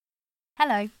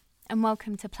Hello, and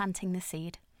welcome to Planting the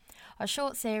Seed, a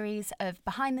short series of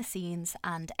behind the scenes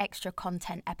and extra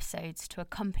content episodes to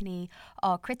accompany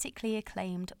our critically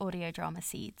acclaimed audio drama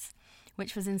Seeds,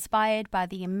 which was inspired by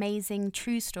the amazing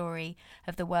true story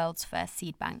of the world's first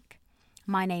seed bank.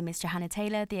 My name is Johanna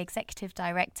Taylor, the Executive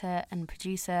Director and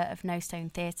Producer of No Stone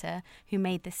Theatre, who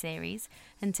made this series,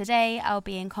 and today I'll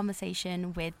be in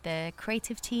conversation with the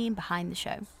creative team behind the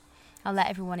show. I'll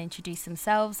let everyone introduce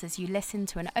themselves as you listen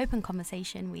to an open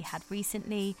conversation we had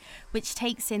recently, which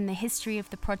takes in the history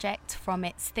of the project from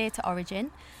its theatre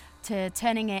origin to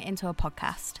turning it into a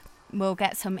podcast. We'll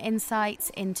get some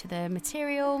insights into the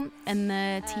material and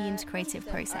the team's creative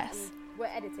process. We're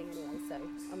editing anyway, so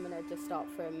I'm going to just start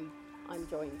from I'm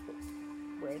joined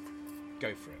with.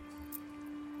 Go for it.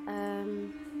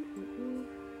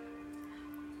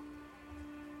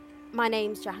 My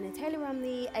name's Johanna Taylor. I'm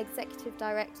the Executive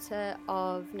Director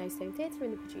of No Stone Theatre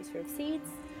and the producer of Seeds.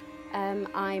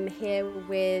 I'm here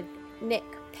with Nick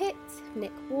Pitt,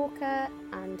 Nick Walker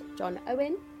and John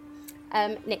Owen.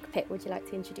 Nick Pitt, would you like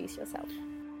to introduce yourself?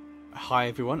 Hi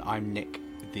everyone, I'm Nick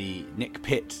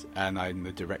Pitt, and I'm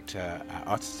the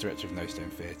artist director of No Stone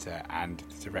Theatre and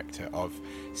the director of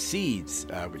Seeds,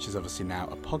 which is obviously now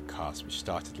a podcast which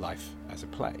started life as a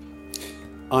play.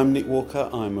 I'm Nick Walker,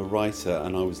 I'm a writer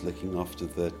and I was looking after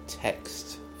the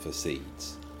text for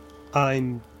Seeds.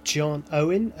 I'm John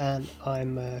Owen and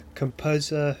I'm a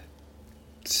composer,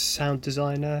 sound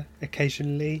designer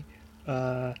occasionally,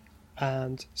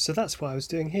 and so that's what I was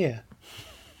doing here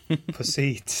for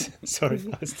Seeds. Sorry,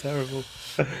 that was terrible.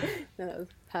 No, that was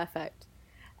perfect.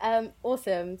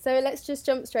 Awesome. So let's just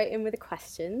jump straight in with the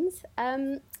questions.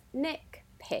 Nick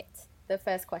Pitt, the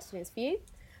first question is for you.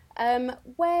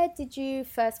 Where did you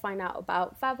first find out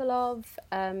about Vavilov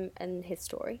and his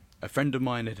story? A friend of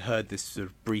mine had heard this sort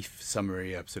of brief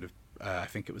summary of I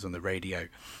think it was on the radio,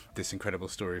 this incredible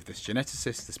story of this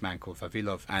geneticist, this man called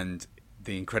Vavilov, and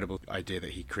the incredible idea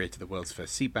that he created the world's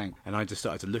first seed bank. And I just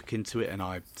started to look into it and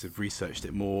I sort of researched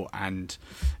it more and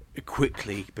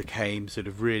quickly became sort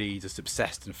of really just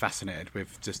obsessed and fascinated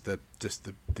with just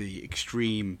the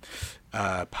extreme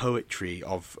poetry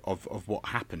of what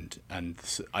happened, and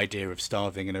this idea of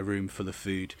starving in a room full of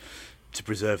food to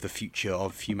preserve the future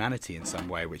of humanity in some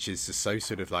way, which is just so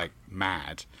sort of like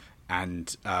mad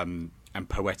and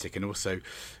poetic, and also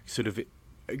sort of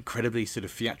incredibly sort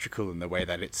of theatrical in the way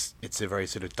that it's a very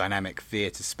sort of dynamic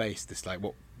theatre space. This like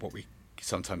what we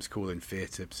sometimes call in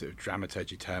theatre sort of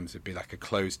dramaturgy terms would be like a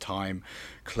closed time,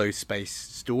 closed space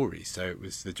story. So it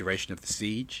was the duration of the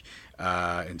siege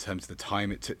in terms of the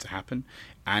time it took to happen,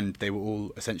 and they were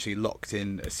all essentially locked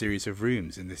in a series of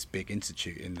rooms in this big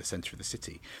institute in the centre of the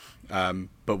city.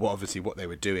 But what they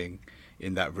were doing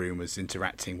in that room was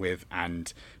interacting with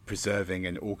and preserving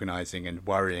and organising and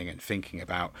worrying and thinking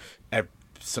about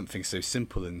something so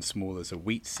simple and small as a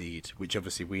wheat seed, which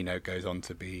obviously we know goes on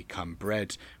to become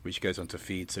bread, which goes on to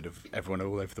feed sort of everyone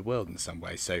all over the world in some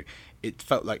way. So it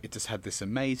felt like it just had this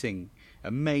amazing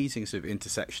sort of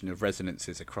intersection of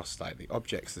resonances across like the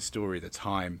objects, the story, the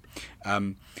time,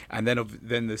 and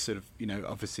then the sort of, you know,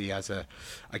 obviously as a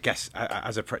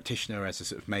practitioner, as a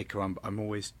sort of maker, I'm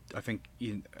always, I think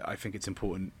it's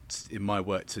important in my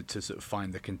work to sort of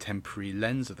find the contemporary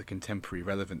lens or the contemporary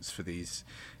relevance for these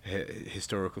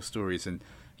historical stories. And,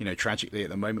 you know, tragically at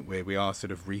the moment we are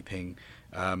sort of reaping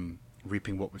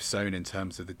what we've sown in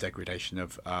terms of the degradation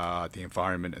of the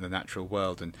environment and the natural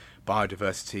world, and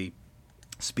biodiversity,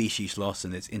 species loss,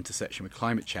 and its intersection with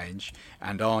climate change,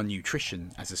 and our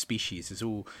nutrition as a species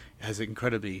has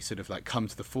incredibly sort of like come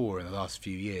to the fore in the last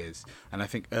few years. And I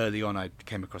think early on I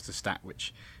came across a stat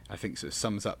which I think sort of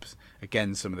sums up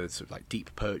again some of the sort of like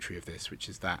deep poetry of this, which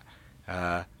is that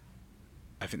I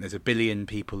think there's 1 billion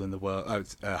people in the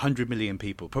world, 100 million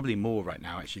people, probably more right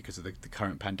now actually because of the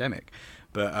current pandemic,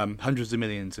 but hundreds of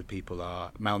millions of people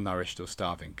are malnourished or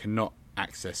starving, cannot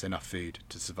access enough food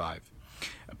to survive.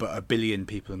 But 1 billion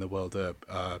people in the world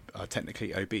are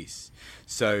technically obese.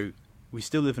 So we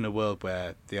still live in a world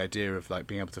where the idea of like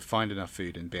being able to find enough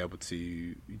food and be able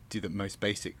to do the most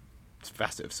basic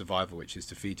facet of survival, which is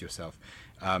to feed yourself,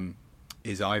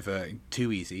 is either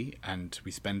too easy and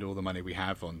we spend all the money we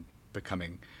have on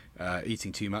becoming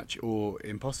eating too much, or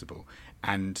impossible.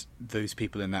 And those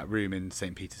people in that room in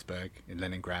St. Petersburg, in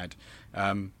Leningrad,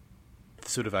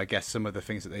 sort of, I guess, some of the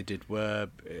things that they did were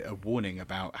a warning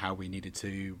about how we needed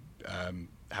to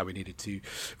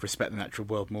respect the natural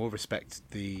world more, respect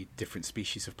the different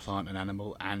species of plant and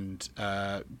animal, and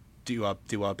do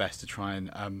our best to try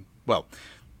and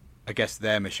I guess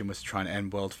their mission was to try and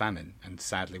end world famine, and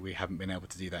sadly we haven't been able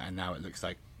to do that, and now it looks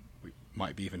like it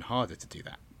might be even harder to do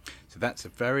that. So that's a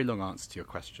very long answer to your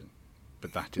question.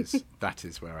 but that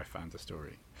is where I found the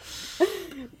story.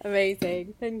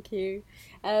 Amazing, thank you.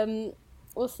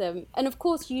 Awesome. And of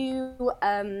course you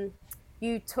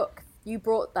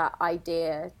brought that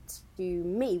idea to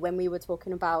me when we were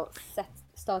talking about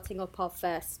starting up our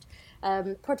first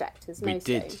project as We No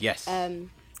did, Stone. yes.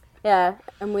 Yeah,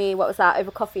 and what was that,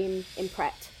 over coffee in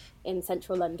Pret in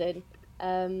central London.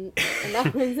 And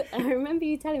that was, I remember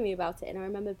you telling me about it, and I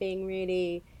remember being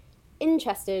really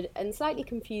interested and slightly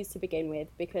confused to begin with,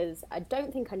 because I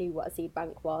don't think I knew what a seed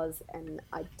bank was, and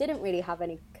I didn't really have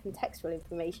any contextual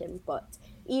information. But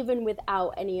even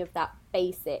without any of that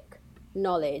basic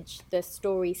knowledge, the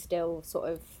story still sort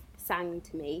of sang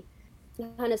to me. We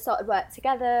kind of started work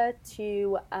together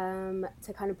to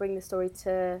kind of bring the story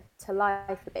to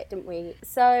life a bit, didn't we?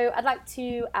 So I'd like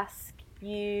to ask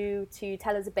you to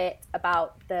tell us a bit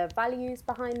about the values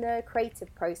behind the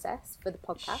creative process for the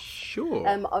podcast. Sure.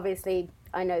 Obviously,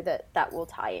 I know that will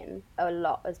tie in a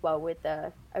lot as well with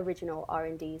the original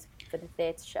R&Ds for the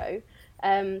theatre show,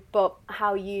 but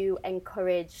how you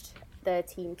encouraged the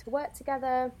team to work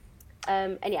together,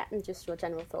 and just your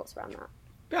general thoughts around that.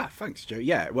 Yeah, thanks, Joe.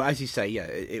 Yeah, well, as you say, yeah,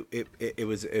 it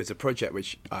was a project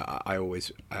which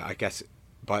I guess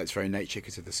by its very nature,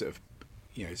 because of the sort of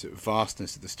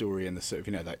vastness of the story and the sort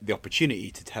of like the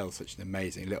opportunity to tell such an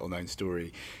amazing little known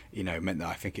story, meant that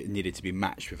I think it needed to be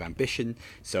matched with ambition.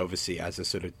 So obviously, as a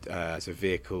sort of as a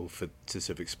vehicle to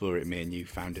sort of explore it, me and you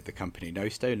founded the company No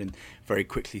Stone, and very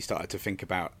quickly started to think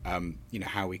about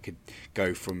how we could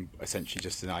go from essentially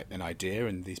just an idea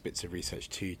and these bits of research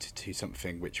to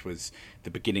something which was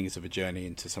the beginnings of a journey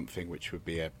into something which would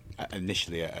be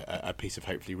initially a piece of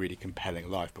hopefully really compelling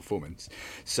live performance.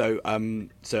 So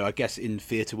I guess in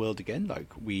theatre world, again,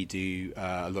 like we do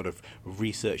a lot of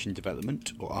research and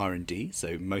development, or R&D.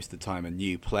 So most of the time a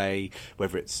new play,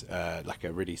 whether it's like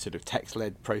a really sort of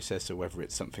text-led process or whether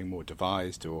it's something more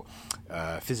devised or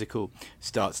physical,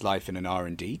 starts life in an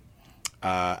R&D.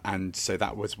 And so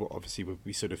that was what obviously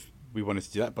we wanted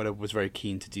to do that, but I was very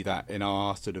keen to do that in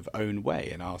our sort of own way,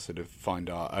 and our sort of find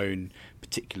our own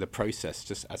particular process,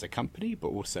 just as a company, but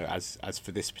also as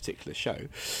for this particular show.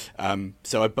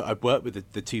 So I worked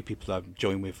with the two people I'm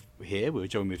joined with here. We were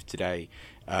joined with today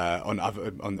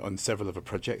on several other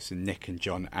projects, and Nick and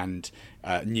John, and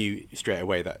knew straight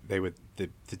away that they were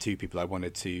the two people I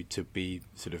wanted to be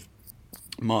sort of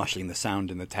marshalling the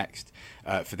sound and the text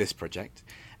for this project.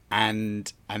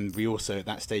 And we also at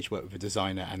that stage worked with a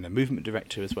designer and a movement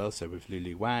director as well, so with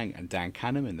Lulu Wang and Dan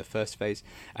Canham in the first phase.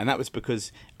 And that was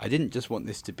because I didn't just want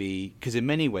this to be, because in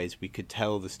many ways we could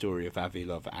tell the story of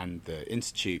Vavilov and the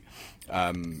Institute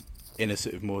in a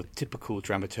sort of more typical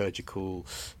dramaturgical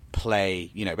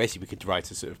play. Basically we could write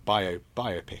a sort of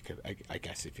biopic, I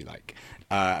guess, if you like,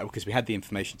 because we had the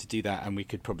information to do that, and we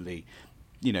could probably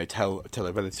tell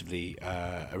a relatively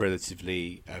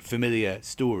familiar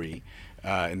story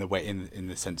in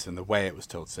the sense and the way it was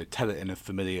told. So tell it in a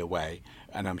familiar way,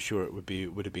 and I'm sure it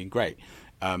would have been great.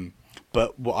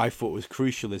 But what I thought was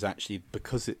crucial is actually,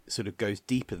 because it sort of goes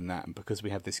deeper than that, and because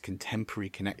we have this contemporary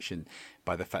connection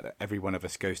by the fact that every one of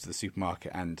us goes to the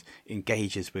supermarket and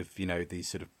engages with these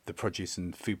sort of the produce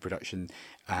and food production,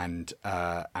 and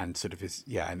sort of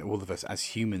and all of us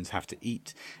as humans have to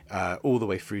eat, all the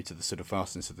way through to the sort of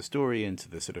vastness of the story and to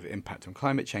the sort of impact on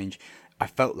climate change. I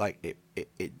felt like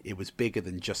it was bigger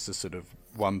than just a sort of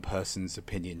one person's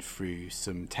opinion through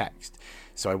some text.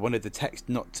 So I wanted the text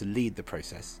not to lead the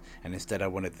process, and instead I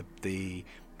wanted the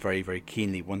very, very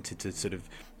keenly wanted to sort of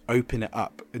open it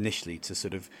up initially to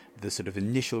sort of the sort of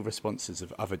initial responses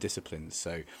of other disciplines,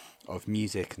 so of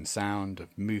music and sound,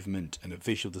 of movement and of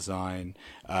visual design,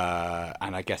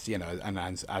 and I guess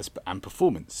and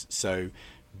performance. So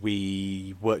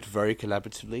we worked very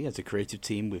collaboratively as a creative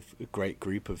team with a great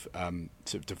group of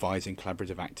sort of devising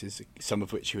collaborative actors, some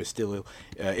of which who are still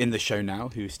in the show now,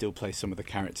 who still play some of the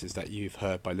characters that you've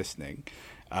heard by listening.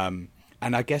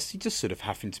 And I guess you just sort of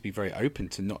having to be very open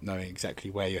to not knowing exactly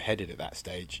where you're headed at that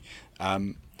stage.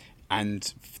 And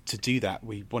to do that,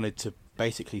 we wanted to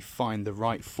basically find the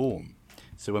right form.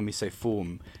 So when we say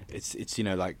form, it's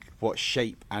like what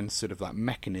shape and sort of like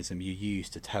mechanism you use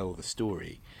to tell the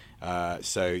story.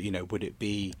 So would it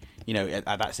be at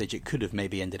that stage it could have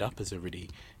maybe ended up as a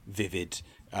really vivid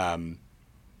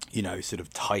sort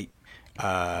of tight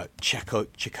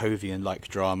Chekhovian like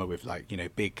drama with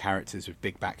big characters with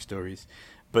big backstories,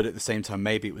 but at the same time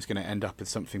maybe it was going to end up as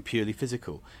something purely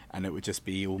physical, and it would just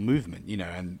be all movement,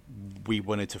 and we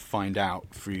wanted to find out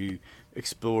through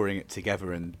exploring it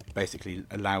together and basically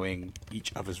allowing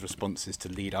each other's responses to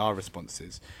lead our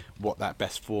responses what that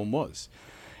best form was.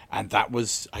 And that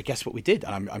was, I guess, what we did.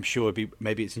 And I'm sure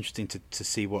maybe it's interesting to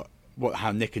see what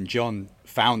how Nick and John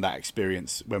found that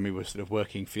experience when we were sort of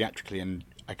working theatrically, and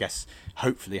I guess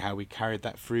hopefully how we carried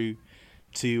that through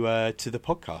to the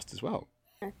podcast as well.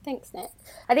 Thanks, Nick.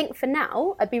 I think for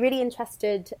now, I'd be really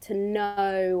interested to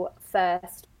know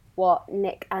first what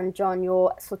Nick and John,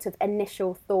 your sort of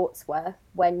initial thoughts were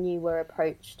when you were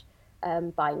approached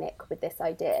by Nick with this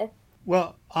idea.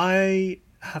 Well, I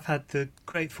have had the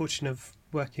great fortune of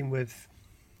working with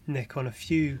Nick on a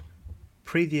few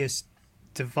previous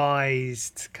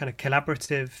devised kind of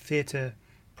collaborative theatre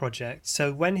projects.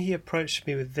 So when he approached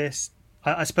me with this,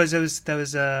 I suppose there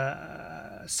was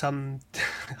some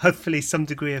hopefully some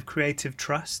degree of creative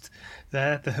trust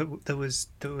there that was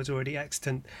already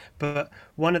extant. But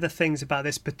one of the things about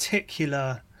this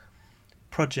particular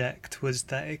project was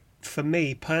that for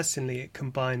me personally, it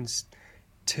combines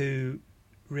two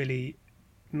really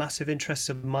massive interests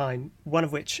of mine, one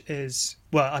of which is,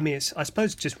 well, I mean, it's, I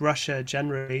suppose, just Russia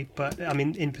generally, but I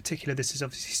mean, in particular, this is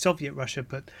obviously Soviet Russia,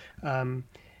 but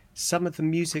some of the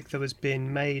music that was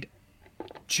being made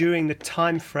during the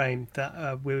time frame that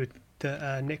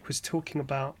Nick was talking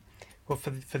about, well,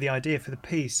 for the idea for the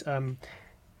piece,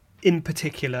 in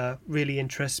particular, really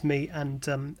interests me.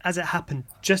 And as it happened,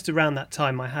 just around that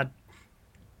time, I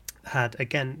had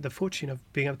again the fortune of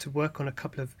being able to work on a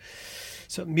couple of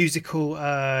sort of musical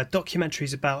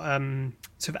documentaries about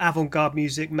sort of avant-garde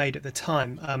music made at the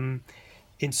time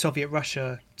in Soviet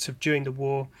Russia, sort of during the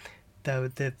war. There were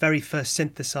the very first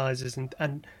synthesizers,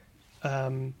 and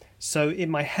so in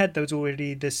my head there was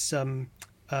already this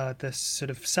sort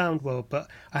of sound world. But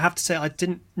I have to say I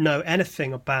didn't know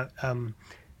anything about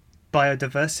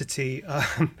biodiversity,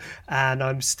 and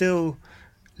I'm still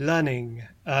learning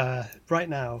right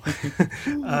now.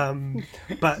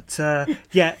 But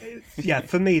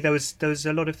for me there was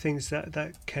a lot of things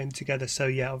that came together. So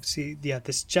obviously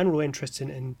this general interest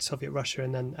in Soviet Russia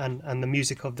and the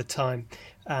music of the time.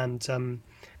 And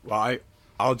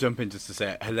I'll jump in just to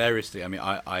say it hilariously. I mean,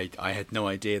 I had no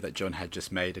idea that John had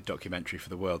just made a documentary for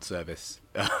the World Service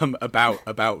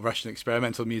about Russian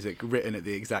experimental music, written at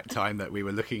the exact time that we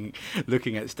were looking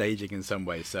at staging in some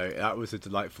ways. So that was a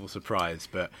delightful surprise.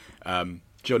 But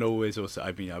John always also,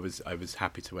 I mean, I was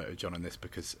happy to work with John on this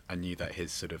because I knew that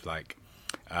his sort of like,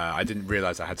 I didn't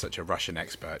realise I had such a Russian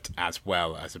expert as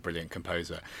well as a brilliant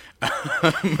composer,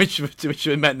 which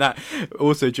meant that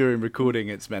also during recording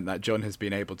it's meant that John has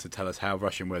been able to tell us how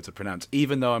Russian words are pronounced,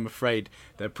 even though I'm afraid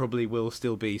there probably will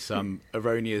still be some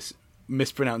erroneous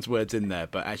mispronounced words in there,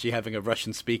 but actually having a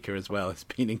Russian speaker as well has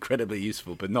been incredibly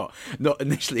useful, but not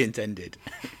initially intended.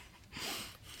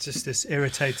 Just this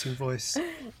irritating voice,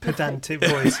 pedantic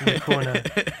voice in the corner.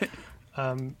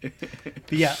 I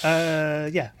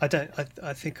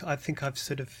think I've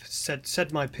sort of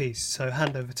said my piece. So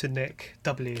hand over to Nick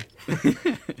W.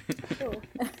 Cool.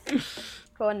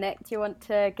 Go on, Nick. Do you want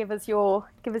to give us your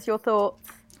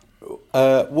thoughts?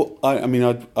 I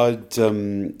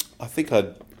think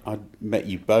I'd met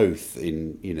you both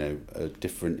in a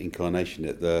different incarnation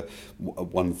at the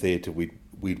one theatre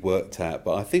we'd worked at,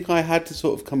 but I think I had to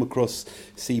sort of come across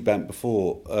Seabank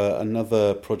before.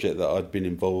 Another project that I'd been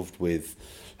involved with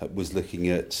was looking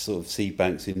at sort of seed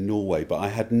banks in Norway, but I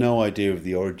had no idea of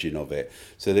the origin of it.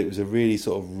 So it was a really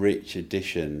sort of rich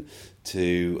addition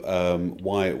to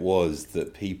why it was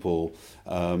that people,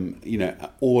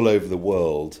 all over the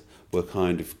world were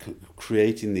kind of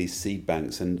creating these seed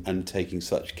banks and taking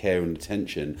such care and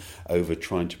attention over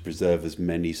trying to preserve as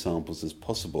many samples as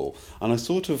possible. And I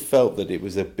sort of felt that it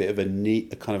was a bit of a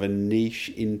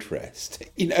niche interest.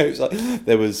 It's like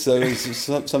there was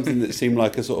something that seemed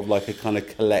like a kind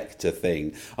of collector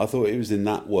thing. I thought it was in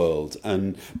that world,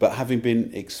 but having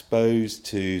been exposed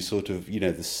to sort of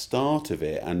the start of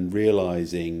it and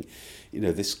realizing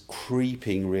this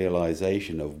creeping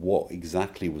realization of what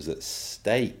exactly was at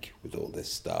stake with all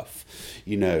this stuff,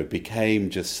 became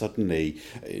just suddenly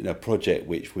a project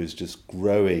which was just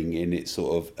growing in its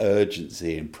sort of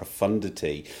urgency and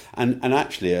profundity. And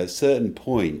actually at a certain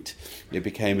point, it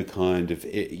became a kind of,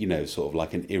 sort of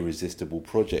like an irresistible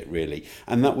project, really.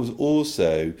 And that was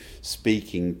also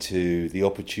speaking to the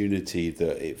opportunity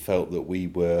that it felt that we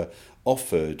were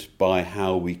offered by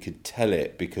how we could tell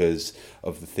it, because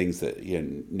of the things that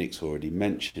Nick's already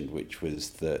mentioned, which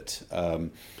was that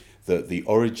that the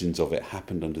origins of it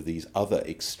happened under these other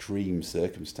extreme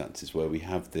circumstances, where we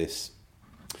have this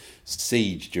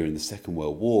siege during the Second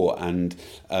World War, and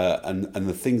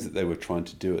the things that they were trying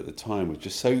to do at the time were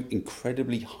just so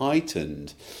incredibly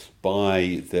heightened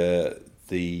by the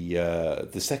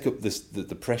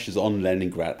pressures on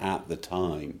Leningrad at the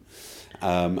time.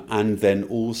 And then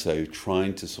also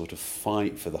trying to sort of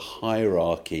fight for the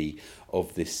hierarchy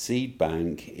of this seed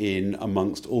bank in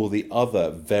amongst all the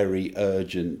other very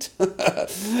urgent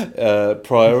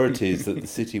priorities that the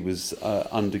city was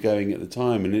undergoing at the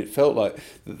time. And it felt like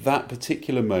that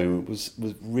particular moment was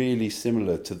really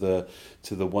similar to the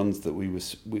ones that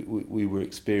we were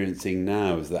experiencing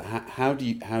now. Is that how do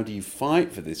you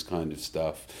fight for this kind of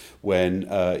stuff when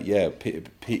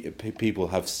people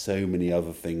have so many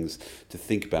other things to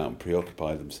think about and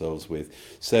preoccupy themselves with?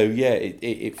 So yeah,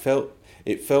 it felt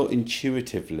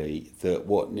intuitively that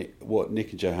what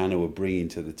Nick and Johanna were bringing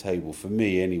to the table, for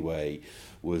me anyway,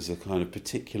 was a kind of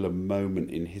particular moment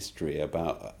in history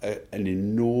about an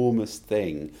enormous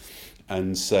thing.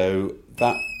 And so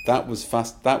that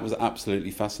was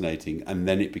absolutely fascinating. And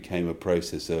then it became a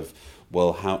process of,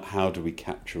 well, how do we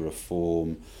capture a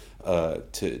form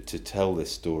to tell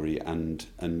this story, and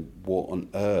what on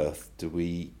earth do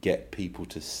we get people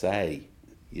to say?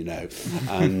 And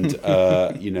and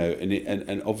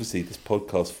obviously this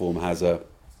podcast form has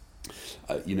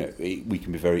we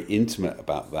can be very intimate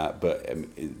about that, but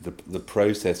the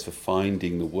process for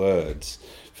finding the words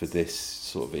for this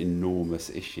sort of enormous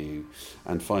issue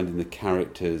and finding the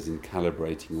characters and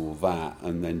calibrating all that,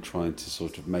 and then trying to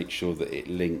sort of make sure that it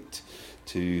linked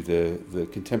to the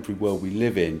contemporary world we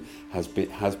live in has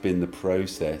been the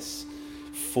process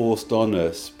forced on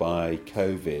us by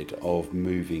COVID of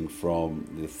moving from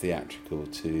the theatrical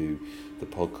to the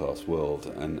podcast world,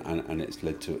 and it's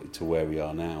led to where we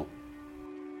are now.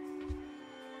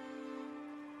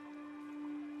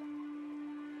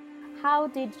 How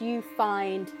did you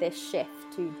find this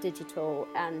shift to digital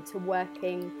and to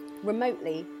working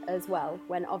remotely as well,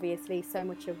 when obviously so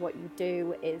much of what you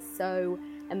do is so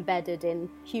embedded in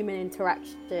human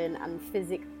interaction and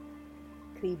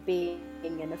physically being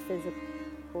in a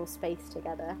physical space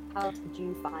together? How did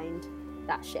you find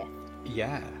that shift?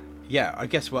 Yeah, I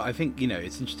guess, well, I think,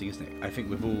 it's interesting, isn't it? I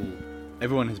think we've all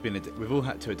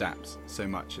had to adapt so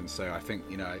much, and so I think,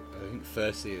 I think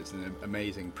firstly it's an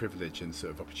amazing privilege and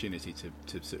sort of opportunity to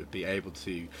sort of be able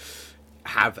to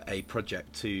have a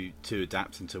project to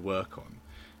adapt and to work on.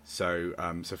 So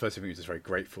first I think I'm just very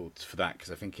grateful for that,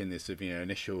 because I think in this sort of,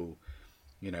 initial,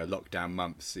 lockdown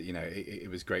months, it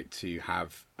was great to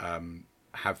have a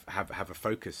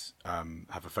focus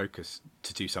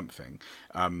to do something.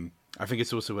 I think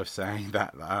it's also worth saying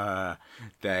that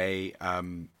they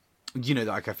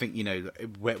like, I think,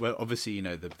 we're obviously,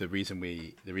 the reason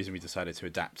we decided to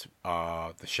adapt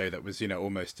the show that was,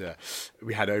 almost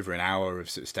we had over an hour of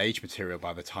sort of stage material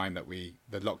by the time that the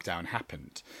lockdown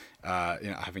happened,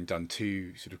 having done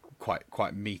two sort of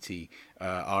quite meaty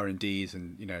R&Ds,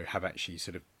 and have actually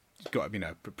sort of got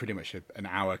pretty much an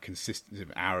hour of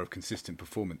consistent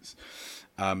performance.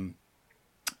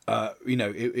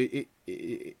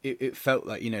 It felt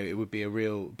like, it would be a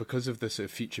real, because of the sort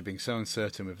of future being so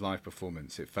uncertain with live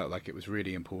performance, it felt like it was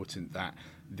really important that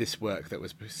this work that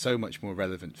was so much more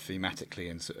relevant thematically,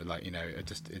 and sort of like,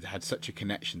 it had such a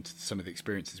connection to some of the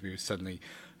experiences we were suddenly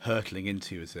hurtling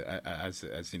into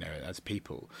as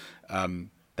people,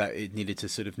 that it needed to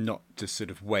sort of not just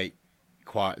sort of wait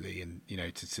quietly and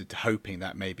to hoping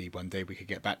that maybe one day we could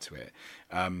get back to it,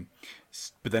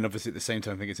 but then obviously at the same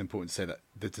time I think it's important to say that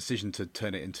the decision to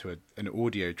turn it into an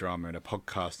audio drama and a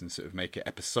podcast and sort of make it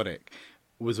episodic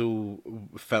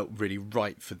felt really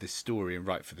right for this story and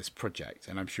right for this project,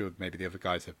 and I'm sure maybe the other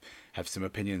guys have some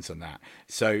opinions on that.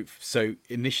 So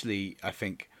initially I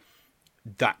think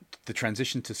that the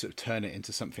transition to sort of turn it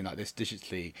into something like this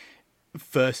digitally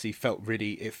firstly felt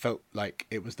like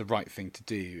it was the right thing to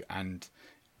do, and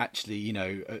actually,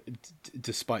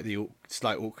 despite the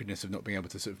slight awkwardness of not being able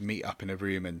to sort of meet up in a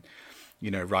room and,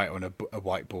 write on a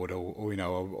whiteboard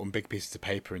or on big pieces of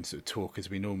paper and sort of talk as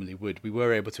we normally would, we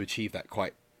were able to achieve that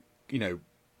quite,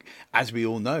 as we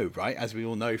all know, right? As we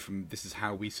all know from, this is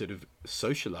how we sort of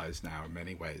socialize now in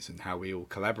many ways, and how we all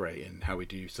collaborate, and how we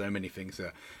do so many things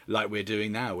like we're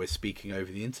doing now. We're speaking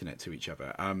over the internet to each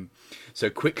other. So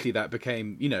quickly that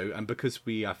became, and because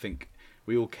I think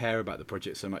we all care about the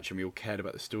project so much, and we all cared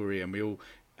about the story, and we all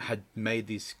had made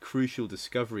these crucial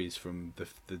discoveries from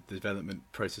the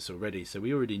development process already. So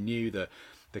we already knew the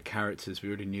characters, we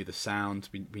already knew the sound,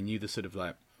 we knew the sort of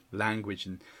like language,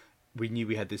 and we knew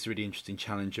we had this really interesting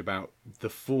challenge about the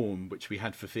form which we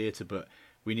had for theatre, but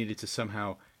we needed to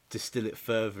somehow distill it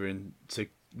further and to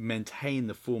maintain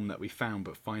the form that we found,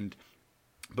 but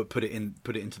put it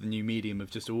into the new medium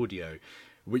of just audio,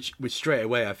 which straight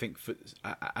away I think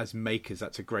as makers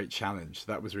that's a great challenge.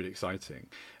 That was really exciting,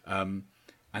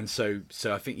 and so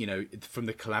I think from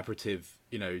the collaborative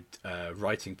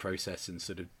writing process and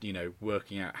sort of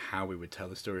working out how we would tell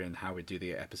the story and how we'd do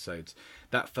the episodes,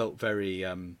 that felt very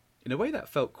in a way that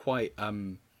felt quite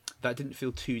that didn't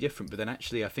feel too different. But then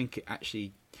actually, I think it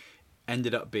actually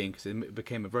ended up being, because it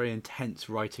became a very intense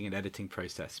writing and editing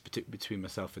process, particularly between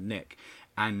myself and Nick.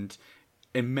 And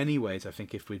in many ways, I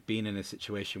think if we'd been in a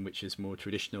situation which is more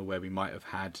traditional, where we might have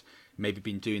had maybe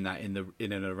been doing that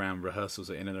in and around rehearsals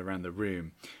or in and around the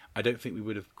room, I don't think we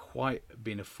would have quite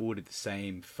been afforded the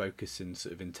same focus and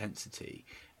sort of intensity,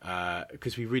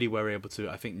 because we really were able to.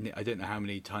 I think, I don't know how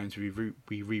many times we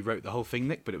rewrote the whole thing,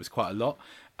 Nick, but it was quite a lot,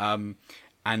 and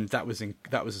that was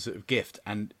a sort of gift.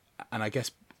 And I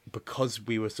guess because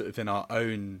we were sort of in our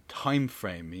own time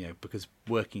frame, because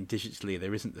working digitally,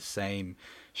 there isn't the same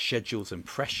schedules and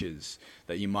pressures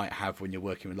that you might have when you're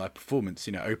working with live performance.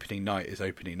 Opening night is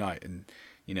opening night, and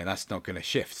that's not going to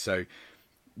shift. So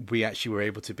we actually were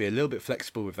able to be a little bit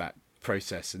flexible with that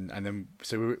process, and then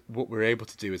what we're able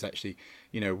to do is actually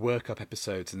work up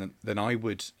episodes, and then I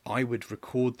would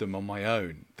record them on my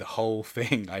own, the whole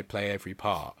thing. I play every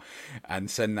part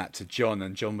and send that to John,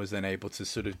 and John was then able to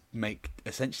sort of make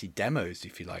essentially demos,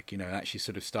 if you like, and actually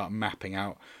sort of start mapping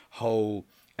out whole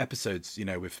episodes,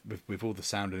 with all the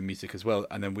sound and the music as well.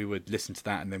 And then we would listen to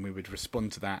that, and then we would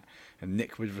respond to that, and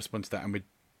Nick would respond to that, and we'd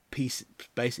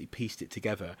basically pieced it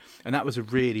together. And that was a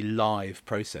really live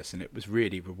process, and it was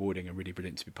really rewarding and really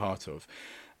brilliant to be part of.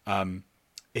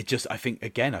 It just, I think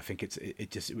it's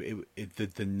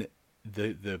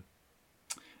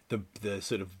the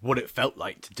sort of what it felt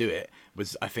like to do it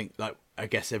was, I think, like, I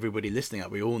guess everybody listening,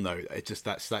 we all know it's just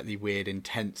that slightly weird,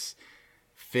 intense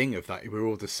thing of that we're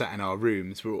all just sat in our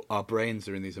rooms, our brains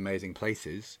are in these amazing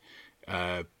places,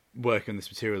 working on this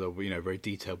material, or very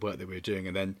detailed work that we were doing,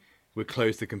 and then we'd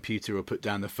close the computer or put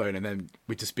down the phone, and then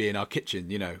we'd just be in our kitchen,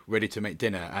 ready to make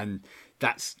dinner. And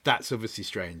that's obviously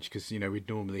strange, because we'd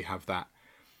normally have that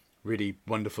really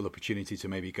wonderful opportunity to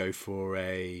maybe go for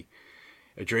a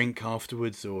drink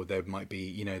afterwards, or there might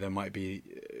be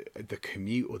the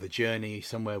commute or the journey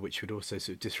somewhere which would also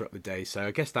sort of disrupt the day. So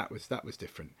I guess that was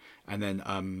different. And then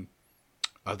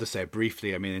I'll just say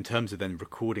briefly, in terms of then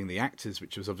recording the actors,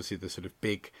 which was obviously the sort of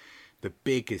the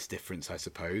biggest difference, I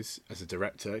suppose, as a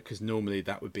director, because normally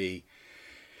that's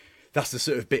the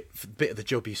sort of bit of the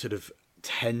job you sort of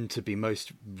tend to be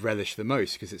relish the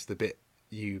most, because it's the bit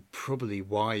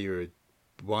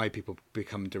why people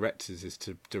become directors is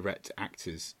to direct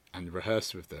actors and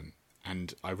rehearse with them.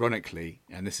 And ironically,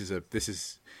 and this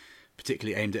is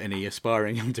particularly aimed at any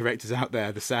aspiring young directors out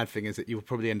there, the sad thing is that you'll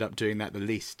probably end up doing that the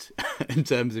least in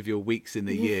terms of your weeks in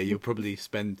the year. You'll probably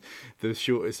spend the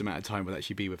shortest amount of time will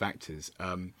actually be with actors.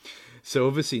 So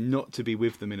obviously not to be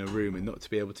with them in a room and not to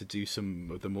be able to do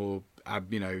some of the more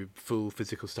full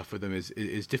physical stuff with them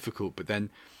is difficult. But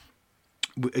then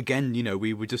again,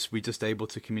 we were just able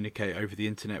to communicate over the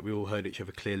internet. We all heard each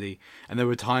other clearly, and there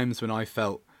were times when I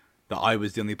felt that I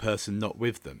was the only person not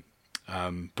with them,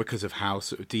 because of how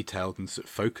sort of detailed and sort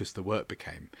of focused the work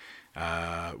became,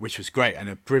 which was great and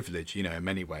a privilege, in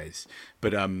many ways.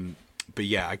 But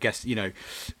yeah, I guess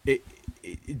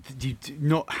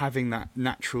not having that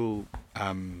natural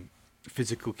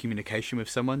physical communication with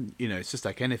someone, it's just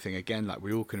like anything. Again, like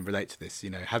we all can relate to this.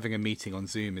 Having a meeting on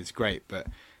Zoom is great, but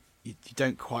you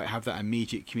don't quite have that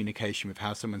immediate communication with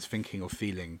how someone's thinking or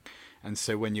feeling. And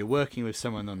so when you're working with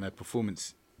someone on their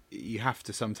performance, you have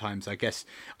to sometimes, I guess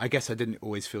I didn't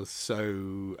always feel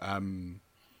so I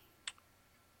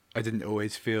didn't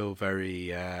always feel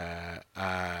very I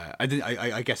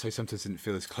guess I sometimes didn't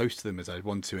feel as close to them as I'd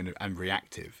want to, and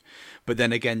reactive. But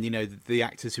then again, the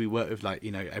actors who we work with, like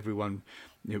everyone,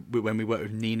 when we worked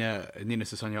with Nina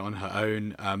Sassonia on her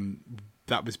own,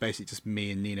 that was basically just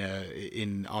me and Nina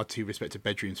in our two respective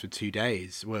bedrooms for 2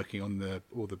 days, working on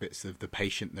all the bits of the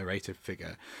patient narrator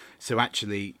figure. So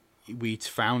actually, we'd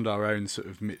found our own sort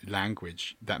of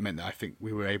language that meant that I think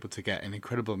we were able to get an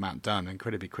incredible amount done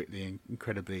incredibly quickly and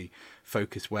incredibly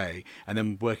focused way. And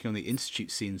then working on the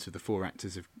Institute scenes with the 4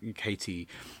 actors of Katie,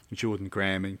 Jordan,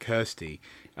 Graham and Kirsty,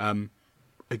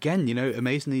 again,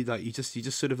 amazingly, like you just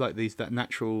sort of like that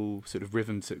natural sort of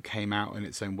rhythm that came out in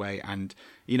its own way. And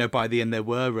by the end there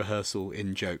were rehearsal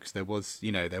in jokes. There was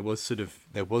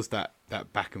that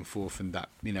back and forth, and that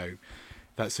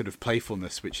that sort of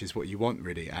playfulness, which is what you want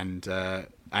really. And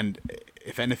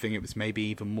if anything, it was maybe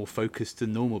even more focused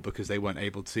than normal, because they weren't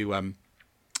able to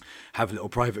have little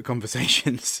private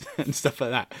conversations and stuff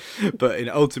like that. But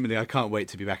ultimately, I can't wait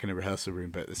to be back in a rehearsal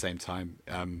room. But at the same time,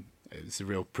 it's a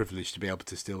real privilege to be able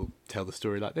to still tell the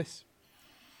story like this.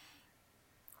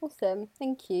 Awesome,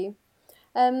 thank you.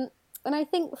 And I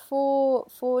think for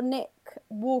Nick,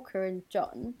 Walker and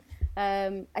John,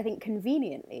 I think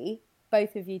conveniently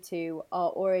both of you two are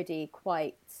already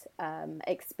quite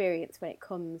experienced when it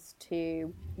comes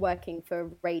to working for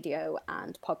radio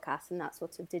and podcasts and that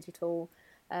sort of digital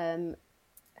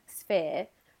sphere.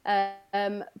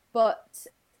 But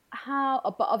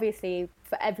obviously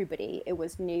for everybody, it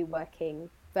was new working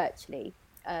virtually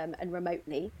and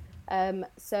remotely.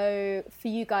 So for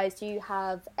you guys, do you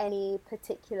have any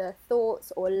particular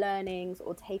thoughts or learnings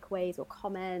or takeaways or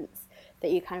comments that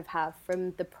you kind of have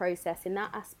from the process in that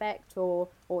aspect, or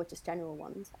just general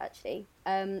ones, actually?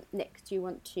 Nick, do you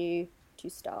want to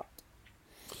start?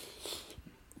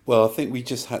 Well, I think we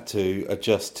just had to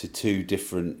adjust to two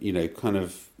different, kind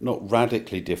of not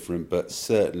radically different, but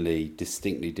certainly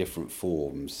distinctly different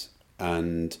forms.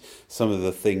 And some of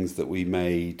the things that we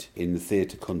made in the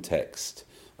theatre context,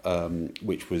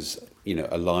 which was,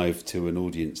 alive to an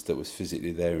audience that was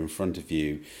physically there in front of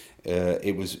you,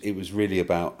 it was really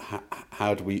about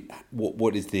how do we,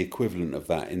 what is the equivalent of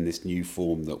that in this new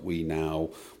form that we now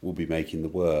will be making the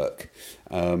work.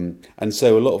 And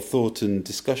so a lot of thought and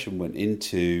discussion went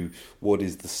into what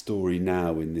is the story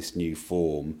now in this new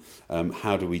form,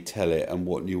 how do we tell it, and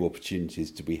what new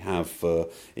opportunities do we have for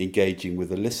engaging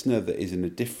with a listener that is in a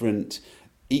different,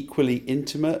 equally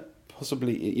intimate,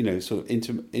 possibly sort of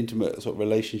intimate sort of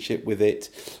relationship with it,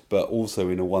 but also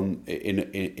in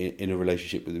a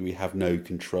relationship that we have no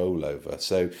control over.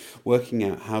 So working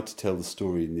out how to tell the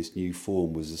story in this new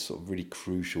form was a sort of really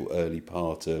crucial early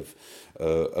part of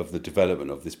the development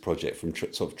of this project, from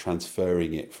sort of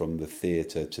transferring it from the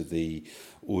theatre to the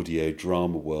audio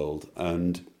drama world.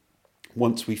 And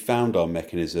once we found our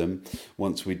mechanism,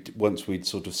 once we'd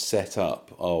sort of set up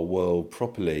our world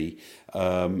properly,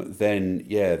 then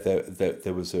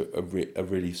there was a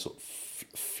really sort of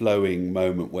flowing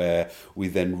moment where we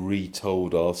then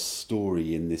retold our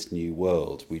story in this new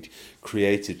world. We'd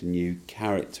created a new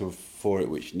character for it,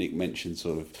 which Nick mentioned,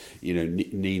 sort of,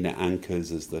 Nina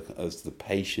anchors as the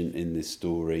patient in this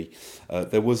story.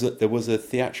 There was a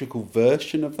theatrical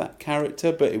version of that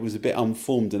character, but it was a bit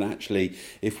unformed. And actually,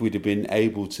 if we'd have been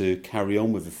able to carry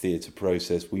on with the theatre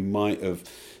process, we might have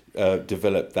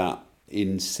developed that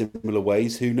in similar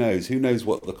ways. Who knows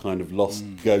what the kind of lost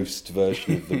ghost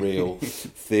version of the real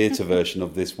theatre version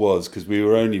of this was, because we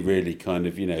were only really kind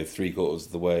of 2/3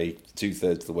 of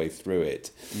the way through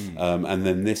it. And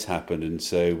then this happened, and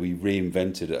so we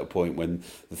reinvented at a point when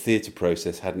the theatre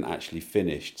process hadn't actually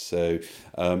finished. So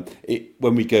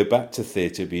when we go back to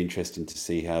theatre, it'd be interesting to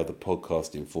see how the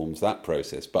podcast informs that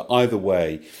process. But either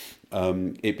way,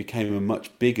 it became a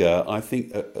much bigger, I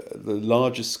think, the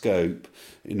larger scope,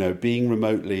 being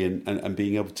remotely and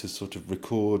being able to sort of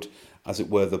record, as it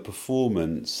were, the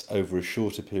performance over a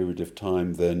shorter period of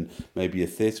time than maybe a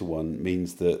theatre one,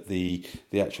 means that the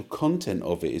actual content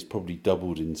of it is probably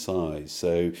doubled in size.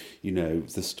 So,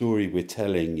 the story we're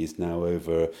telling is now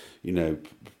over,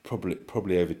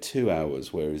 probably over 2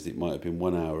 hours, whereas it might have been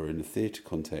 1 hour in a theatre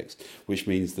context, which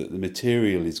means that the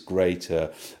material is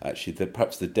greater. Actually,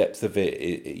 perhaps the depth of it,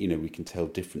 we can tell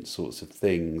different sorts of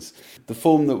things. The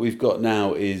form that we've got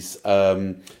now is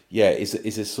a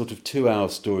sort of 2 hour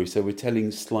story. So we're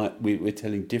telling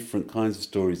different kinds of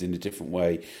stories in a different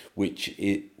way, which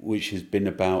has been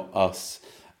about us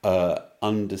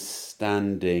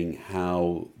understanding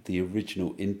how the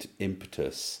original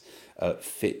impetus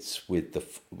fits with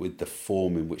the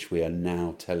form in which we are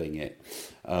now telling it.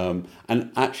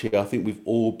 And actually, I think we've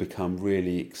all become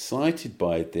really excited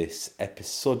by this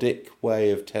episodic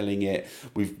way of telling it.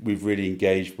 We've really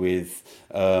engaged with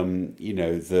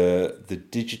the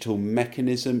digital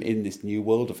mechanism in this new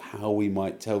world of how we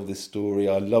might tell this story.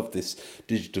 I love this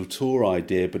digital tour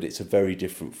idea, but it's a very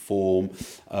different form.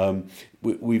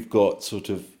 We've got sort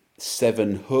of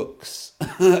 7 hooks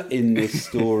in this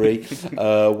story,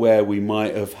 where we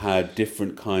might have had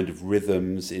different kind of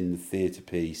rhythms in the theatre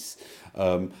piece.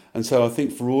 And so I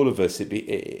think for all of us,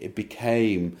 it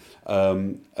became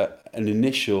an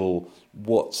initial,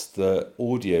 what's the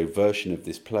audio version of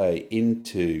this play,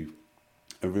 into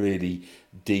a really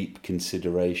deep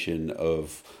consideration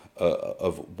of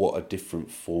what a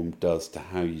different form does to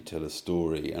how you tell a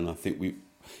story. And I think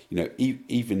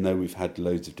even though we've had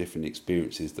loads of different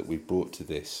experiences that we've brought to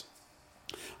this,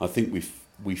 I think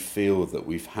we feel that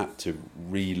we've had to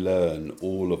relearn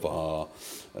all of our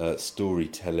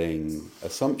storytelling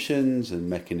assumptions and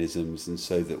mechanisms, and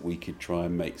so that we could try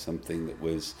and make something that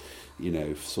was,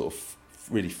 sort of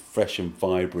really fresh and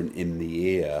vibrant in the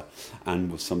ear,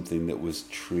 and was something that was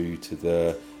true to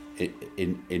the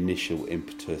initial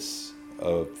impetus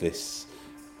of this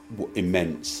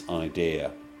immense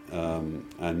idea. And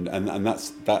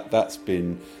that's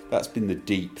been the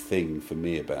deep thing for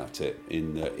me about it,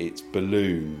 in that it's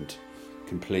ballooned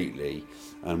completely,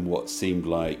 and what seemed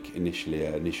like initially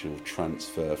an initial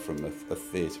transfer from a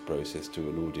theatre process to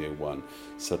an audio one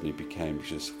suddenly became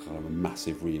just kind of a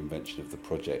massive reinvention of the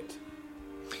project.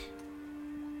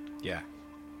 Yeah,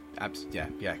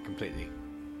 yeah, completely.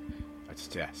 I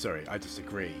just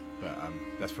agree, but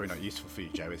that's probably not useful for you,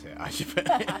 Joe, is it?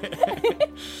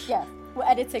 Yeah, we're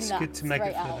editing It's that. good to make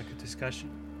it feel out. like a discussion.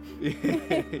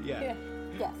 Yeah.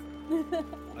 Yes.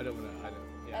 I don't want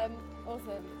to. Yeah.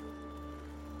 Awesome.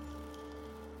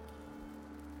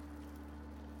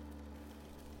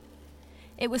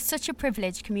 It was such a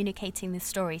privilege communicating this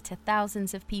story to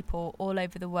thousands of people all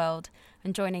over the world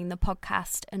and joining the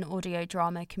podcast and audio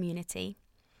drama community.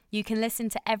 You can listen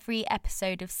to every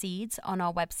episode of Seeds on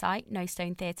our website,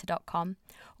 nostonetheatre.com,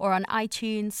 or on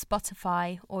iTunes,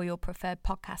 Spotify, or your preferred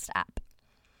podcast app.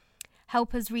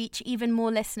 Help us reach even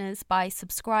more listeners by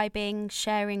subscribing,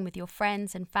 sharing with your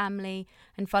friends and family,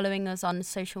 and following us on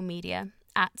social media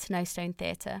at No Stone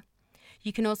Theatre.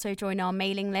 You can also join our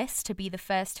mailing list to be the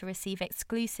first to receive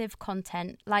exclusive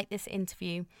content like this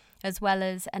interview, as well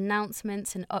as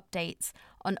announcements and updates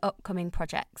on upcoming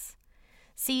projects.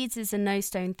 Seeds is a No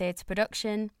Stone Theatre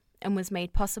production and was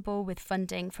made possible with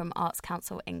funding from Arts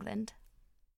Council England.